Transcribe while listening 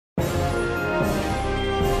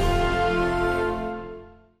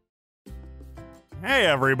Hey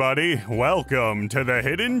everybody, welcome to The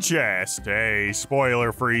Hidden Chest, a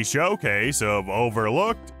spoiler-free showcase of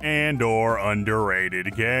overlooked and/or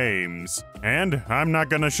underrated games. And I'm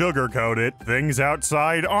not gonna sugarcoat it, things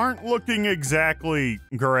outside aren't looking exactly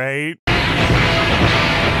great.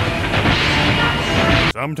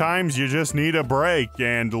 Sometimes you just need a break,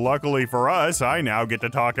 and luckily for us, I now get to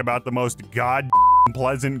talk about the most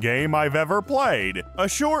pleasant game I've ever played. A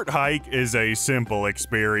short hike is a simple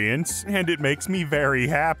experience, and it makes me very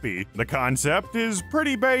happy. The concept is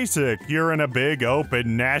pretty basic. You're in a big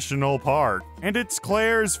open national park, and it's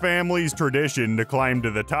Claire's family's tradition to climb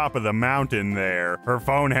to the top of the mountain there. Her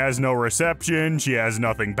phone has no reception, she has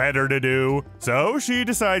nothing better to do, so she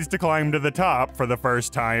decides to climb to the top for the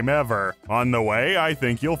first time ever. On the way, I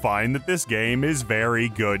think you'll find that this game is very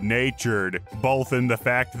good-natured, both in the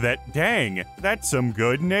fact that, dang, that's some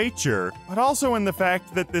good nature, but also in the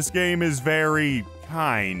fact that this game is very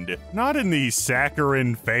kind. Not in the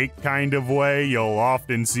saccharine fake kind of way you'll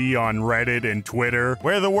often see on Reddit and Twitter,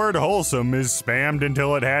 where the word wholesome is spammed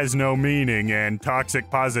until it has no meaning and toxic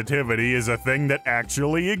positivity is a thing that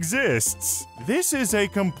actually exists. This is a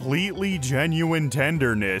completely genuine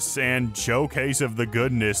tenderness and showcase of the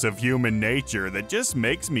goodness of human nature that just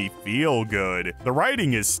makes me feel good. The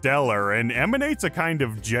writing is stellar and emanates a kind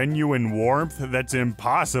of genuine warmth that's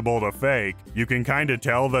impossible to fake. You can kinda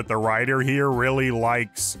tell that the writer here really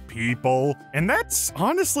likes people, and that's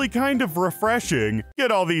honestly kind of refreshing.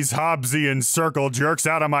 Get all these Hobbesian circle jerks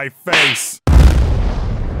out of my face!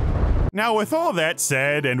 Now, with all that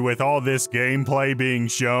said, and with all this gameplay being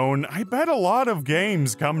shown, I bet a lot of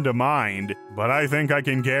games come to mind, but I think I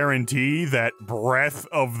can guarantee that Breath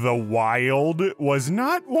of the Wild was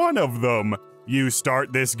not one of them. You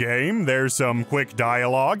start this game, there's some quick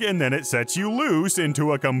dialogue, and then it sets you loose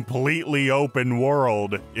into a completely open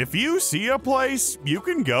world. If you see a place, you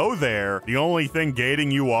can go there. The only thing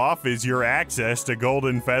gating you off is your access to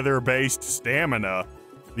Golden Feather-based stamina.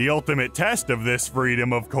 The ultimate test of this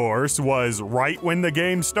freedom, of course, was right when the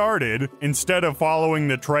game started. Instead of following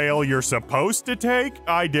the trail you're supposed to take,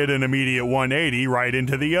 I did an immediate 180 right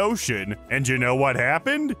into the ocean. And you know what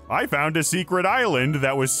happened? I found a secret island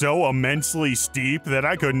that was so immensely steep that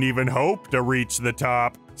I couldn't even hope to reach the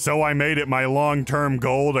top. So I made it my long-term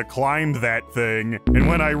goal to climb that thing. And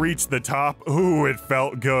when I reached the top, ooh, it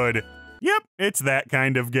felt good. Yep, it's that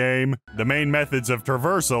kind of game. The main methods of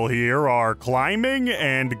traversal here are climbing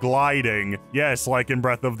and gliding. Yes, like in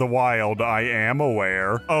Breath of the Wild, I am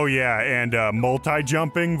aware. Oh yeah, and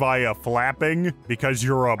multi-jumping via flapping, because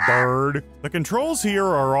you're a bird. The controls here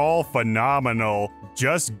are all phenomenal.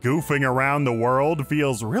 Just goofing around the world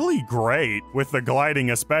feels really great, with the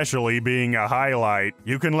gliding especially being a highlight.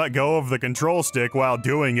 You can let go of the control stick while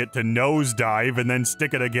doing it to nosedive and then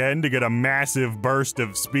stick it again to get a massive burst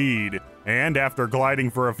of speed. And after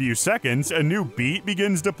gliding for a few seconds, a new beat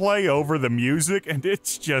begins to play over the music, and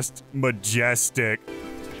it's just majestic.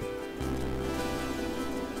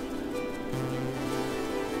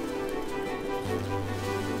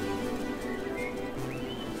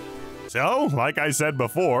 So, like I said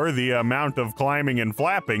before, the amount of climbing and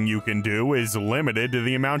flapping you can do is limited to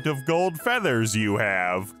the amount of gold feathers you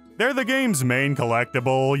have. They're the game's main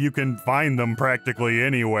collectible. You can find them practically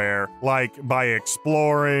anywhere, like by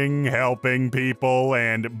exploring, helping people,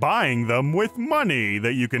 and buying them with money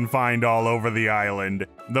that you can find all over the island.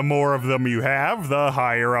 The more of them you have, the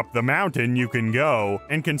higher up the mountain you can go.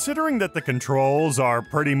 And considering that the controls are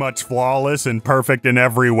pretty much flawless and perfect in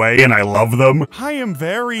every way, and I love them, I am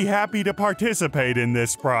very happy to participate in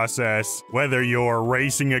this process. Whether you're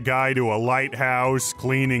racing a guy to a lighthouse,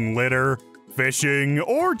 cleaning litter, fishing,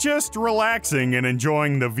 or just relaxing and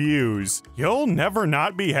enjoying the views, you'll never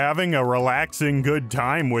not be having a relaxing good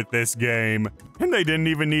time with this game. And they didn't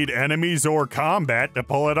even need enemies or combat to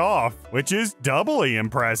pull it off, which is doubly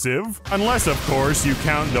impressive. Unless, of course, you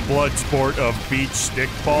count the blood sport of beach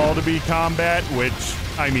stickball to be combat, which,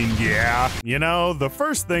 I mean, yeah. You know, the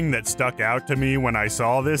first thing that stuck out to me when I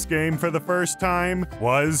saw this game for the first time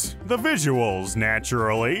was the visuals,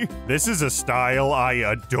 naturally. This is a style I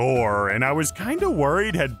adore, and I was kinda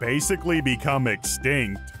worried had basically become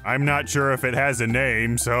extinct. I'm not sure if it has a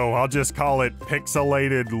name, so I'll just call it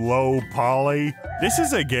pixelated low poly. This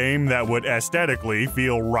is a game that would aesthetically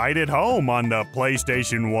feel right at home on the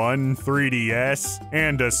PlayStation 1, 3DS,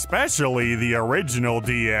 and especially the original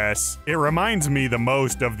DS. It reminds me the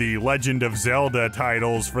most of the Legend of Zelda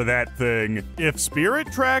titles for that thing. If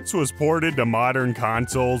Spirit Tracks was ported to modern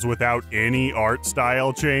consoles without any art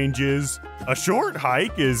style changes, a short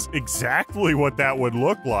hike is exactly what that would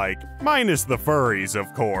look like, minus the furries,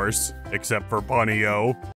 of course, except for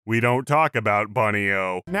Punio. we don't talk about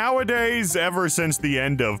Bunny-O. Nowadays, ever since the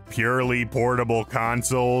end of purely portable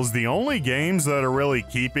consoles, the only games that are really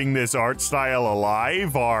keeping this art style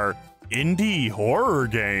alive are indie horror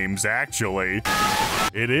games, actually.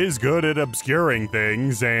 It is good at obscuring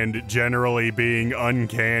things and generally being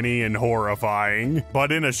uncanny and horrifying,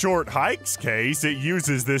 but in A Short Hike's case, it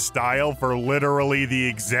uses this style for literally the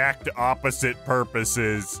exact opposite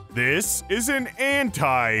purposes. This is an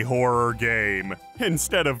anti-horror game.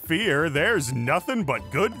 Instead of fear, there's nothing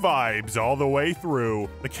but good vibes all the way through.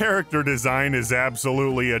 The character design is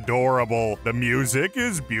absolutely adorable. The music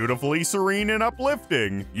is beautifully serene and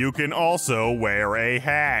uplifting. You can also wear a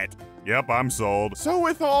hat. Yep, I'm sold. So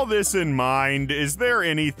with all this in mind, is there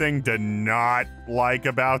anything to not like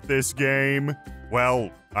about this game? Well,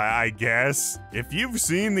 I guess if you've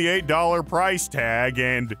seen the $8 price tag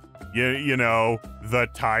and, you know, the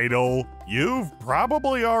title, you've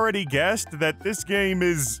probably already guessed that this game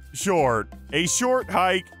is short. A Short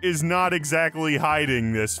Hike is not exactly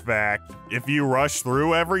hiding this fact. If you rush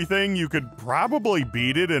through everything, you could probably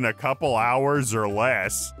beat it in a couple hours or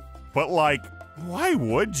less. But like, why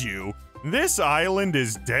would you? This island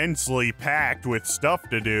is densely packed with stuff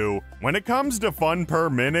to do. When it comes to fun per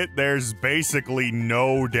minute, there's basically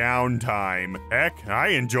no downtime. Heck, I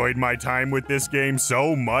enjoyed my time with this game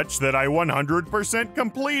so much that I 100%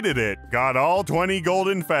 completed it. Got all 20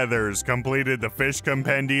 golden feathers, completed the fish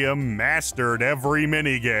compendium, mastered every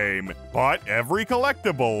minigame, bought every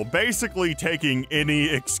collectible, basically taking any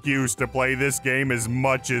excuse to play this game as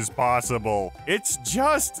much as possible. It's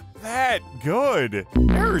just that good.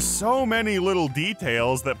 There are so many little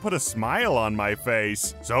details that put a smile on my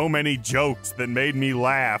face. So many jokes that made me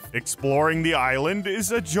laugh. Exploring the island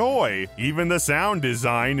is a joy. Even the sound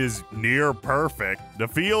design is near perfect. The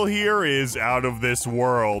feel here is out of this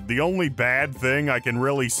world. The only bad thing I can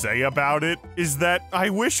really say about it is that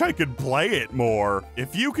I wish I could play it more.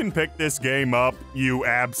 If you can pick this game up, you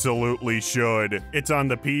absolutely should. It's on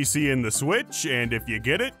the PC and the Switch, and if you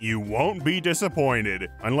get it, you won't be disappointed.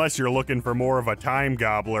 Unless you're looking for more of a time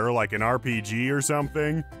gobbler like an RPG or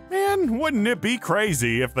something. Man, wouldn't it be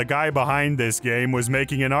crazy if the guy behind this game was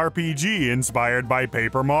making an RPG inspired by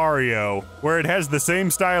Paper Mario, where it has the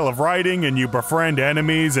same style of writing and you befriend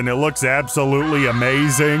enemies and it looks absolutely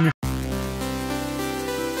amazing?